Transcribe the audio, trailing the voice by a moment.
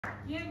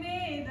ये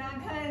मेरा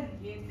घर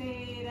ये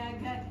तेरा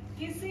घर,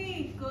 किसी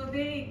को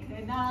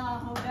देखना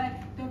होगा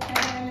तो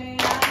पहले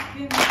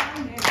आके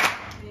मांगे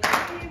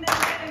तेरी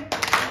नजर,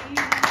 तेरी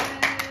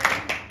नजर।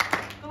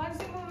 कौन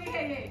सी मूवी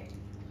है ये?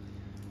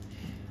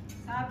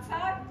 साथ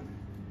साथ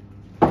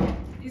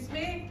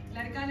इसमें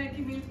लड़का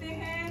लड़की मिलते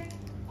हैं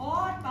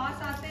और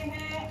पास आते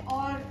हैं,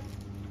 और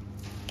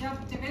जब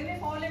when they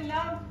fall in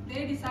love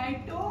they decide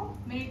to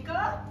make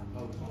a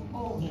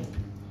home।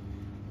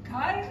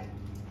 घर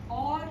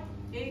और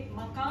एक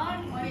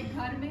मकान और एक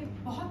घर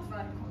में बहुत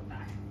फर्क होता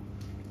है।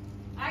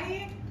 आइए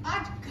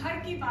आज घर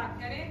की बात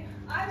करें।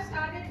 I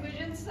started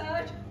vision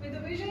search with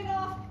the vision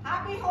of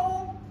happy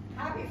home,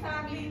 happy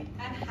family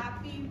and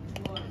happy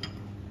world।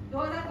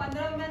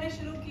 2015 में मैंने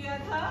शुरू किया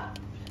था।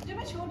 जब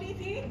मैं छोटी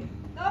थी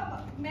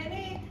तब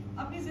मैंने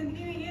अपनी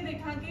जिंदगी में ये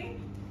देखा कि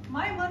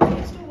my mother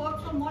used to work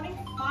from morning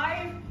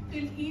 5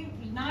 till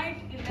night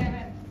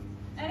 11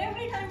 and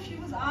every time she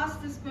was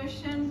asked this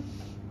question,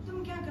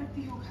 तुम क्या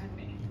करती हो घर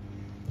में?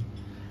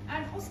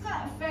 And उसका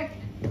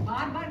इफेक्ट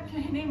बार बार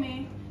कहने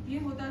में ये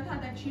होता था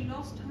that she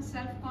lost her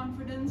self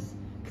confidence,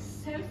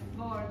 self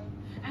worth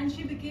and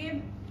she became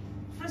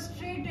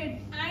frustrated,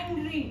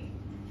 angry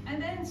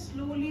and then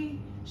slowly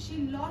she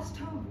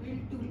lost her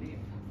will to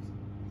live।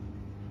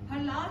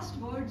 Her last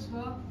words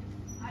were,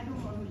 I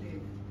don't want to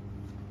live।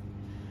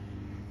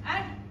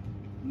 And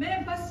मैं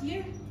बस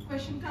ये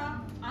question का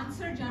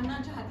answer जानना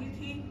चाहती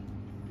थी,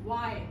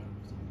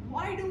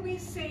 why do we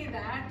say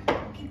that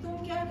कि तुम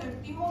क्या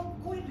करती हो?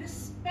 कोई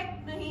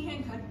रिस्पेक्ट नहीं है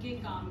घर के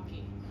काम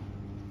की।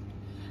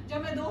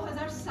 जब मैं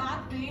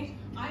 2007 में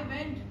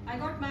I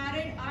got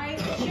married, I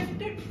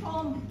shifted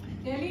from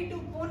Delhi to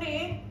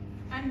Pune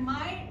and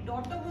my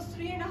daughter was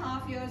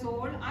 3.5 years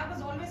old। I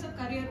was always a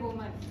career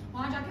woman।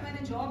 वहाँ जाके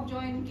मैंने जॉब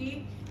ज्वाइन की।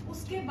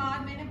 उसके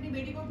बाद मैंने अपनी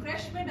बेटी को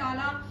क्रश में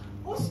डाला।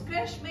 उस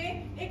क्रश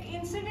में एक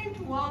इंसिडेंट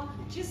हुआ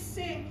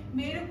जिससे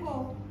मेरे को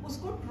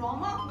उसको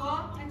ट्रॉमा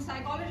हुआ एंड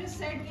साइकोलॉजिस्ट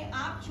सेड कि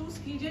आप चूज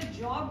कीजिए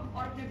जॉब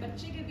और अपने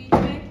बच्चे के बीच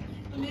में।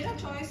 तो मेरा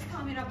चॉइस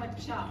था मेरा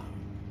बच्चा।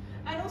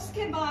 एंड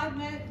उसके बाद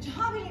मैं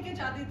जहाँ भी लेके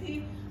जाती थी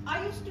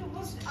I used to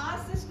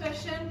ask this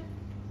question,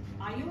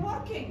 are you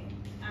working?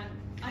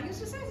 And I used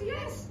to से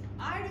yes,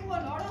 I do a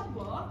lot of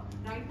work.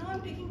 Right now I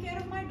am taking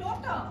care of my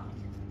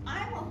daughter. I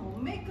am a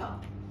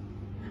homemaker.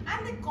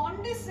 And the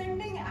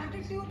condescending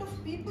attitude of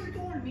people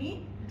told me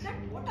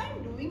that what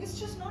I'm doing is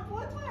just not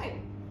worthwhile।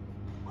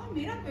 और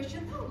मेरा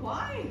question था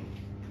why?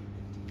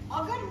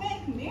 अगर मैं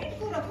एक made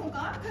को रखूं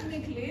काम करने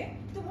के लिए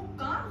तो वो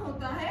काम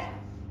होता है,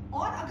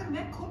 और अगर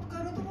मैं खुद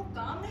करूं तो वो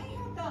काम नहीं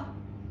होता।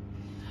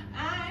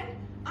 And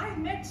I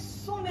met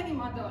so many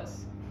mothers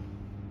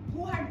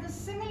who had the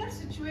similar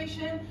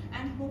situation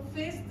and who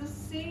faced the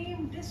same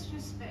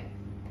disrespect।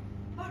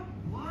 But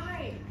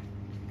why?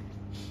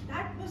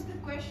 That was the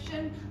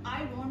question I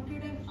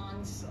wanted an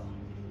answer।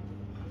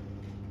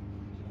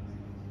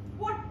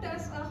 What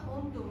does a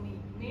home to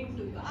mean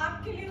to you?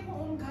 आपके लिए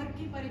home घर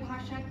की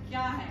परिभाषा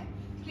क्या है?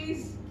 Please,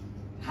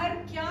 घर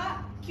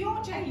क्यों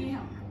चाहिए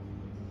हमको?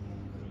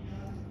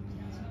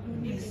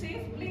 एक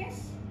safe place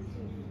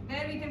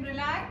where we can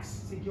relax,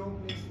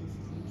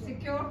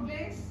 secure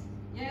place,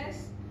 yes,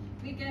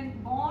 we can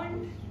bond,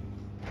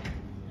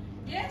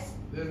 yes,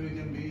 where we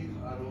can be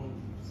our own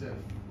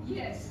self,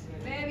 yes,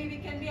 where we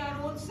can be our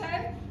own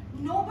self,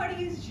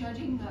 nobody is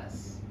judging us,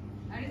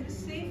 that is a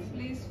safe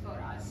place for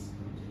us।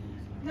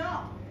 Now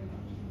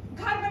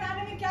घर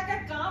बनाने में क्या क्या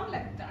काम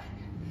लगता है?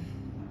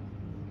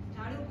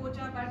 झाड़ू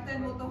पोछा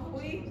बर्तन वो तो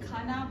हुई,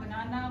 खाना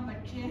बनाना,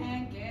 बच्चे हैं,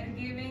 केयर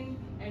गिविंग,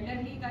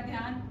 एल्डरली का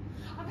ध्यान।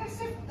 अगर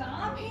सिर्फ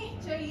काम ही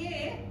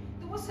चाहिए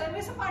तो वो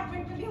सर्विस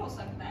अपार्टमेंट में भी हो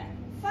सकता है।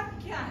 फर्क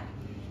क्या है?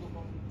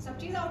 सब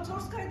चीज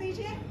आउटसोर्स कर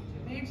दीजिए,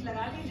 मेड्स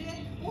लगा लीजिए,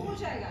 वो हो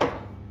जाएगा।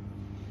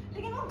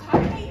 लेकिन वो घर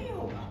में ही नहीं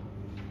होगा,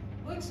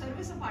 वो एक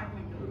सर्विस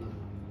अपार्टमेंट होगा।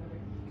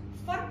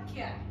 फर्क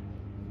क्या है?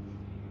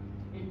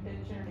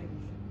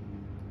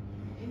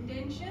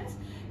 Intentions,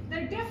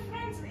 the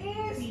difference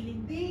is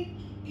the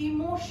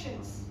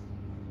emotions।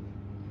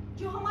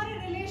 जो हमारे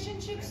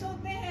relationships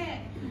होते हैं,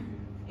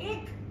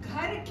 एक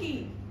घर की,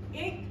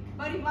 एक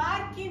परिवार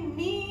की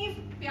नींव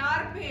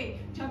प्यार पे,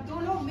 जब दो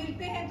लोग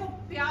मिलते हैं तो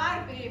प्यार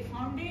पे,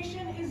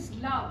 foundation is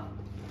love।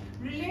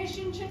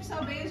 Relationships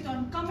are based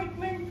on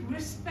commitment,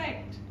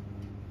 respect,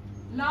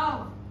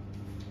 love,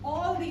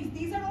 all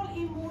these are all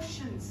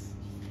emotions।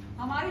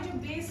 हमारी जो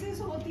बेसिस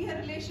होती है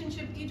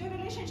रिलेशनशिप की, जो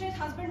रिलेशनशिप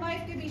हस्बैंड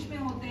वाइफ के बीच में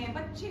होते हैं,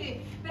 बच्चे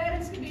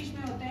पेरेंट्स के बीच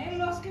में होते हैं,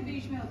 इन-लॉज के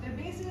बीच में होते हैं,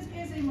 basis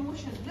is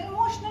emotion,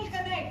 emotional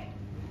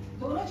connect.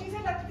 दोनों चीजें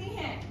लगती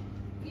हैं।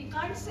 We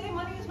can't say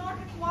money is not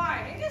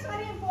required, it is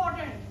very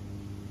important.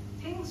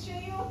 Things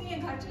चाहिए होती हैं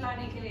घर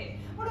चलाने के लिए,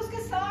 और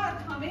उसके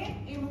साथ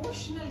हमें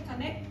इमोशनल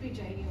कनेक्ट भी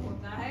चाहिए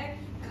होता है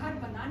घर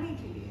बनाने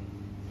के लिए।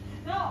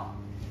 Now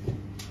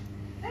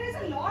there is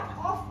a lot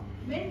of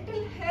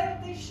mental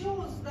health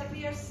issues that we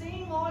are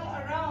seeing all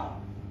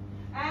around,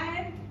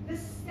 and the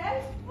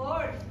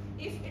self-worth,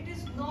 if it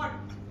is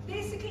not,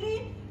 basically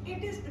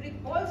it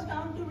boils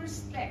down to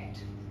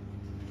respect।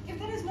 If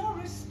there is no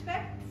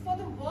respect for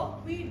the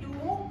work we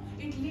do,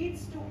 it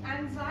leads to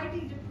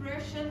anxiety,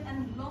 depression,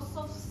 and loss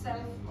of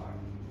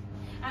self-worth.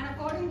 And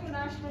according to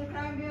National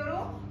Crime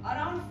Bureau,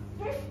 around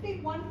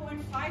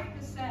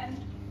 51.5%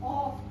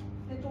 of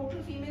the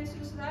total female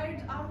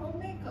suicides are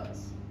homemakers.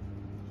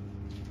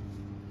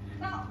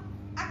 Now,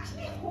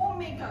 actually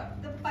homemaker,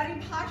 the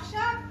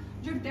परिभाषा,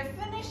 जो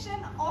definition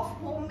of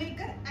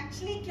homemaker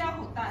actually क्या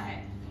होता है,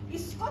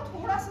 इसको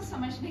थोड़ा सा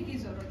समझने की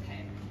जरूरत है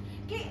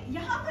कि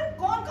यहाँ पर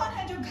कौन कौन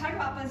है जो घर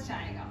वापस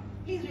जाएगा.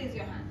 Please raise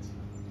your hands.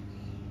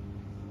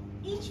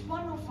 Each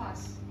one of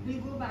us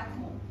will go back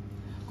home.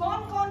 कौन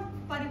कौन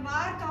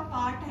परिवार का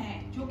पार्ट है,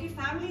 जो कि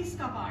फैमिलीज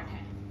का पार्ट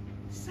है?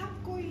 सब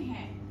कोई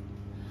है.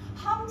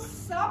 हम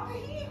सब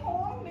ही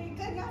होम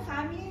मेकर या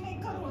फैमिली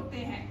मेकर होते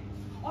हैं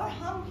और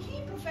हम ही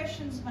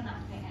प्रोफेशंस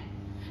बनाते हैं.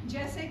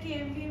 जैसे कि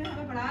एमबी में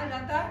हमें पढ़ाया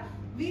जाता है,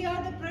 we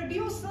are the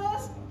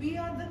producers, we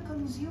are the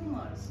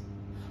consumers.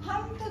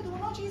 हम तो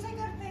दोनों चीजें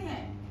करते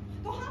हैं,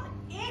 तो हम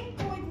एक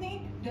को इतनी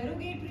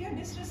डेरोगेटरी या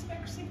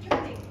डिसरिस्पेक्ट से क्यों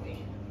देखते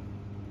हैं?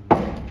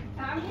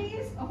 Family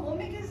is a home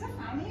maker is a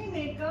family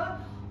maker.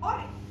 और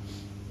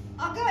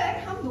अगर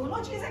हम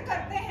दोनों चीजें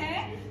करते हैं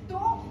तो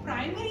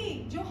प्राइमरी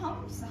जो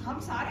हम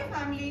सारे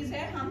फैमिलीज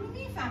हैं, हम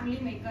भी फैमिली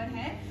मेकर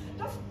हैं,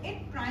 तो एक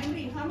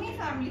प्राइमरी हम ही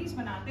फैमिलीज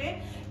बनाते हैं.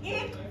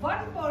 एक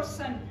one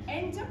person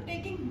ends up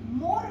taking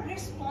more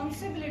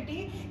responsibility,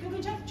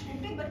 क्योंकि जब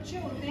छोटे बच्चे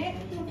होते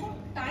हैं तो उनको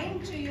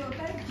टाइम चाहिए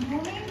होता है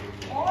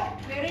ग्रूमिंग और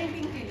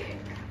पेरेंटिंग के लिए.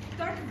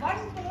 तो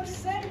वन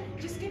पर्सन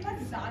जिसके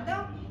पास ज्यादा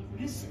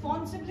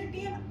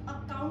रिस्पॉन्सिबिलिटी एंड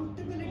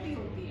अकाउंटेबिलिटी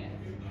होती है,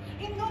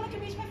 इन दोनों के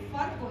बीच में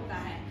फर्क होता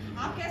है.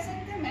 आप कह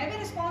सकते हैं मैं भी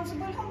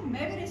रिस्पॉन्सिबल हूँ,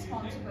 मैं भी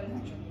रिस्पॉन्सिबल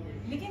हूँ,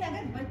 लेकिन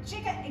अगर बच्चे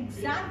का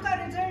एग्जाम का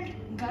रिजल्ट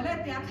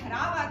गलत या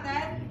खराब आता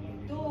है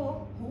तो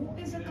हु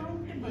इज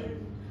अकाउंटेबल?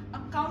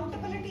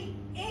 अकाउंटेबिलिटी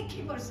एक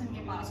ही पर्सन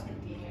के पास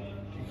होती है.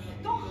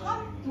 तो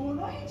हम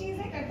दोनों ही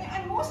चीजें करते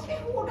हैं. And mostly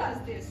who does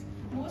this?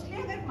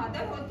 Mostly अगर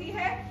मदर होती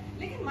है,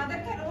 लेकिन मदर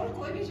का रोल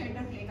कोई भी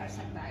जेंडर प्ले कर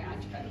सकता है.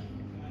 आजकल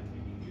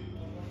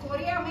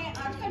कोरिया में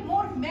आजकल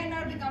मोर men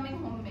are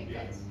becoming home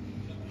makers.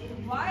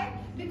 Why?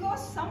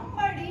 Because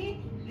somebody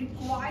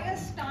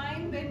requires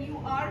time when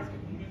you are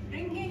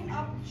bringing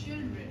up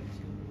children.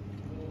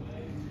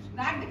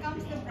 That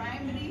becomes the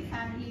primary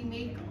family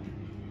maker.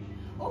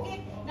 Okay,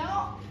 now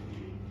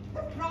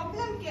the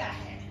problem क्या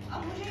है?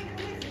 अब मुझे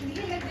पूरी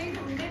जिंदगी लग गई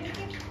ढूंढने में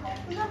कि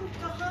प्रॉब्लम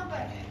कहाँ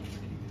पर है.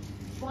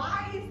 Why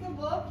is the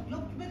work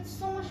looked with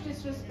so much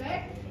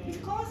disrespect?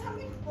 Because हम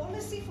एक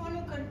पॉलिसी फॉलो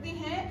करते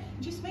हैं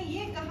जिसमें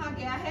ये कहा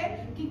गया है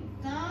कि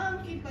काम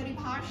की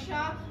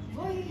परिभाषा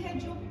वही है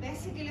जो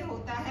पैसे के लिए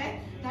होता है.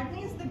 That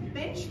means the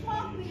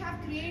benchmark we have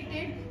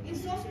created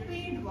is of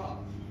paid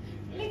work.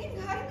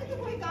 लेकिन घर में तो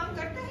कोई काम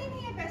करता ही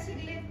नहीं है पैसे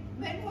के लिए.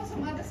 When was a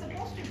mother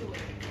supposed to do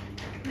it?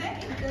 Then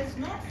it does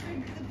not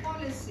fit the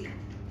policy.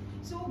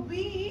 So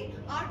we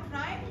are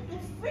trying to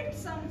fit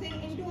something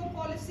into a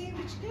policy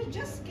which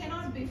just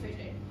cannot be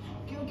fitted.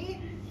 क्योंकि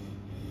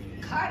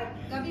घर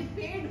कभी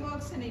paid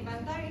work से नहीं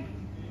बनता.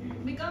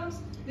 It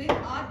becomes with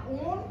our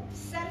own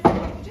self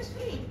work which is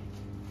free.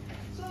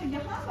 So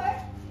यहाँ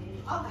पर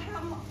अगर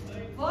हम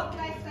वर्क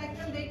लाइफ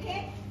साइकिल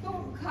देखें तो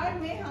घर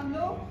में हम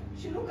लोग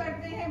शुरू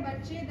करते हैं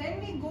बच्चे, then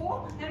we go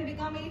and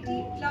become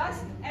 18 plus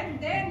and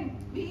then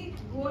we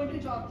go into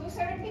job. तो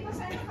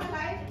 70% of our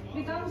life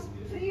becomes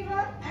free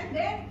work and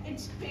then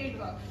it's paid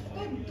work.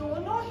 तो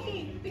दोनों ही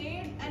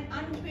paid and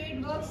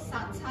unpaid work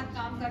साथ साथ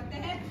काम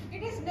करते हैं.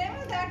 It is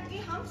never that कि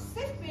हम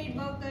सिर्फ paid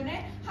work कर रहे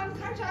हैं, हम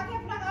घर जाके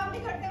अपना काम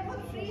भी करते हैं, वो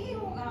तो free ही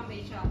होगा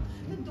हमेशा.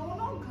 तो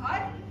दोनों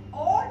घर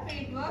और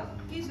paid work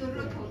की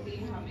जरूरत होती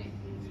है हमें.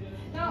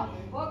 Now,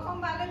 work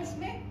home balance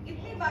में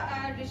इतनी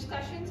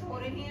discussions हो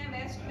रही हैं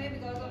वेस्ट में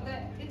because of the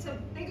it's a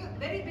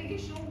very big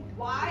issue.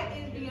 Why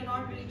is we are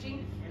not reaching?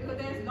 Because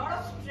there is a lot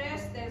of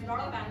stress, there is a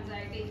lot of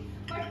anxiety.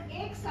 But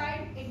एक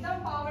side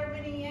एकदम power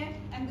में नहीं है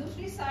and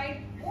दूसरी side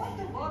both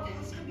the work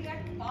has to be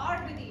at par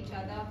with each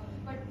other.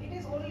 But it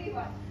is only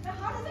one. Now,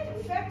 how does it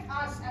affect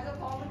us as a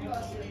common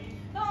person?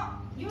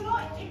 Now, you know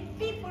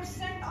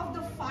 80% of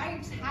the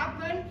fights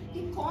happen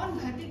कि कौन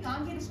घर के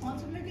काम की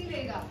responsibility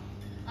लेगा.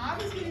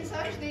 आप इसकी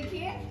research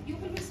देखिए, you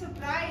will be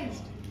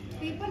surprised.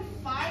 People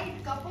fight,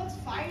 couples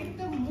fight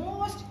the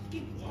most कि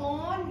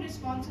कौन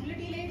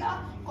रिस्पॉन्सिबिलिटी लेगा,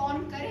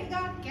 कौन करेगा,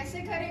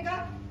 कैसे करेगा,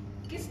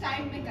 किस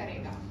टाइम में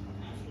करेगा.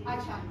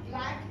 अच्छा,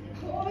 like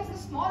home is the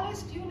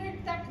smallest unit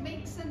that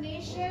makes a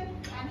nation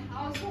and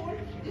household,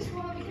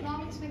 जिसको हम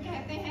इकोनॉमिक्स में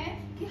कहते हैं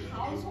कि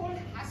household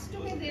has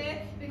to be there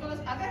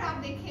because अगर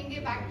आप देखेंगे,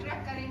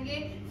 बैकट्रैक करेंगे,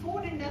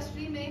 फूड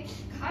इंडस्ट्री में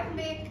घर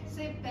में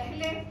से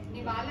पहले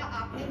निवाला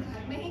आपने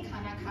घर में ही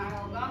खाना खाया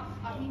होगा,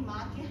 अपनी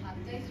माँ के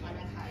हाथ का ही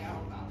खाना खाया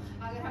होगा.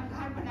 अगर हम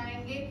घर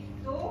बनाएंगे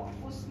तो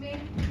उसमें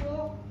जो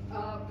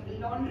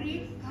लॉन्ड्री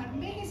घर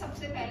में ही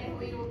सबसे पहले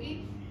हुई होगी,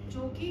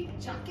 जो कि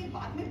जाके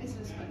बाद में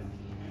बिजनेस करेंगे.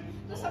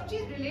 तो सब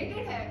चीज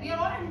रिलेटेड है. We are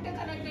all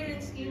interconnected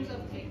in schemes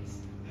of things.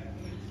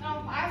 Now,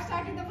 I have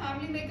started the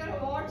Family Maker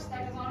Awards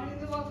that is honoring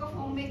the work of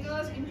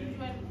homemakers in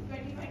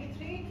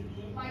 2023.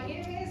 My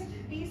aim is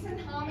peace and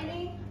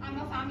harmony. I'm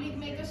a family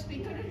maker,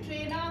 speaker and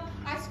trainer.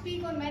 I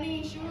speak on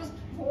many issues,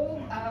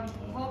 home,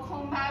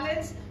 work-home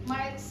balance.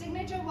 My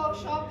signature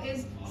workshop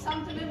is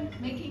Santulan,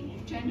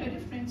 making gender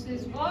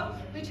differences work,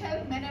 which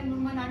help men and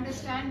women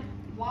understand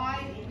why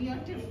we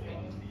are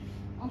different.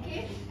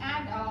 Okay,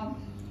 and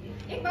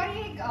एक बार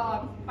एक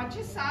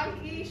 25 साल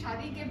की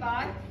शादी के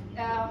बाद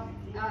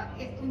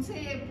उनसे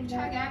ये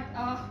पूछा गया,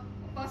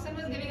 person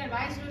was giving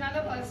advice to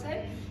another person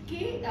कि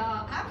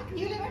आप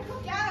न्यूलीवैड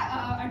को क्या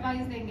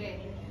एडवाइस देंगे?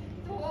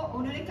 तो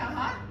उन्होंने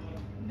कहा,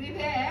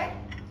 beware,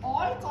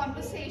 all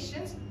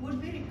conversations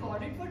would be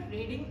recorded for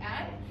trading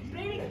and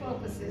trading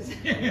purposes.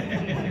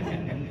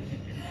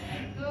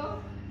 तो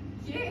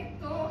ये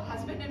तो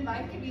हस्बैंड एंड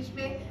वाइफ के बीच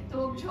में तो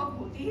जोक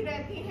होती ही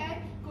रहती है,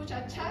 कुछ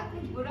अच्छा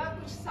कुछ बुरा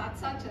कुछ साथ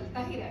साथ चलता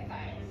ही रहता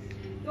है।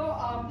 तो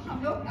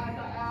हम लोग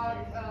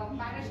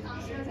marriage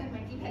counsellors and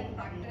mental health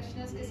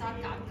practitioners के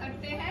साथ काम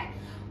करते हैं,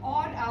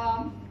 और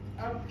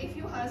if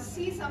you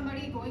see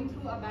somebody going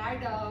through a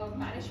bad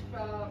marriage,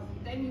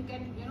 then you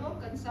can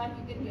consult,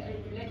 you can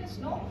let us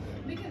know,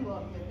 we can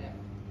work with them.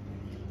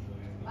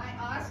 My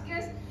ask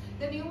is,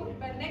 the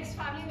next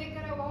Family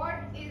Maker Award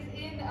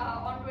is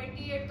on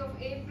 28th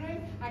of April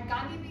at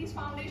Gandhi Peace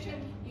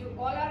Foundation. You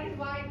all are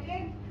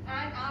invited,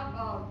 and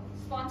आप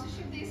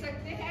sponsorship दे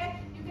सकते हैं.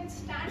 You can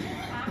stand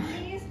with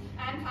families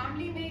and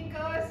family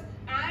makers,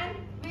 and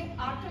with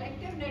our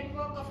collective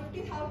network of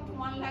 50,000 to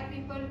 1 lakh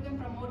people, you can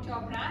promote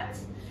your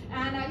brands.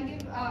 And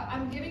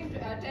I'm giving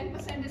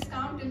 10%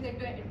 discount till the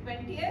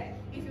 20th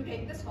if you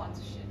take the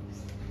sponsorships.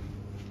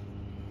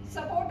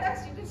 Support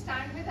us. You can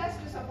stand with us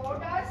to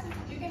support us.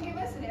 You can give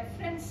us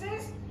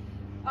references.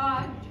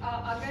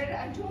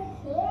 अगर जो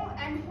home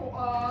and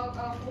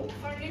home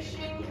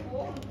furnishing,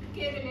 home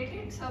के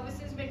related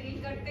services में deal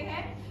करते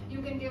हैं,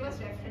 you can give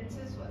us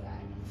references for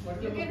that. What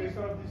is the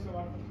location of this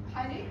award?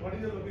 हाँ जी. What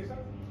is the location?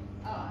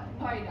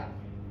 Noida.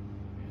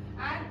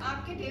 And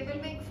आपके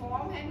table में एक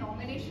फॉर्म है,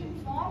 nomination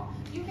form.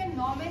 You can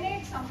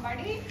nominate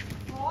somebody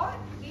for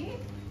the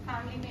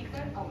Family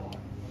Maker Award.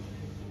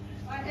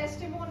 My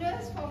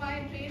testimonials for my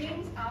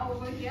trainings are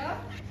over here.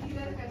 These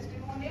are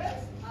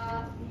testimonials.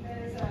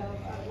 There is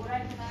Gora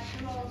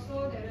International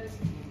also. There is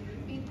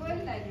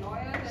people like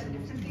lawyers and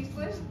different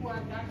people who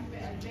have done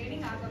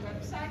training on the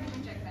website. You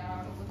can check that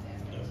out over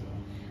there.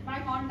 My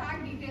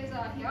contact details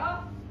are here.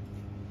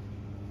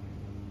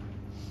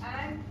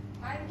 And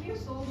thank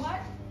you so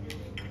much.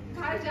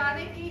 घर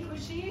जाने की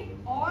खुशी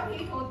और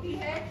ही होती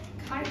है,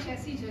 घर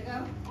जैसी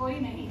जगह कोई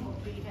नहीं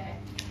होती है.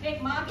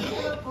 एक माँ की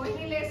जगह कोई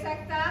नहीं ले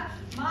सकता,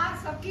 माँ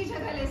सबकी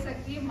जगह ले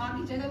सकती है, माँ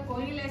की जगह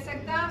कोई नहीं ले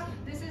सकता.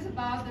 This is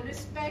about the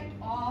respect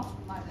of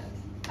mothers.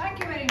 Thank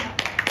you very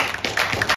much.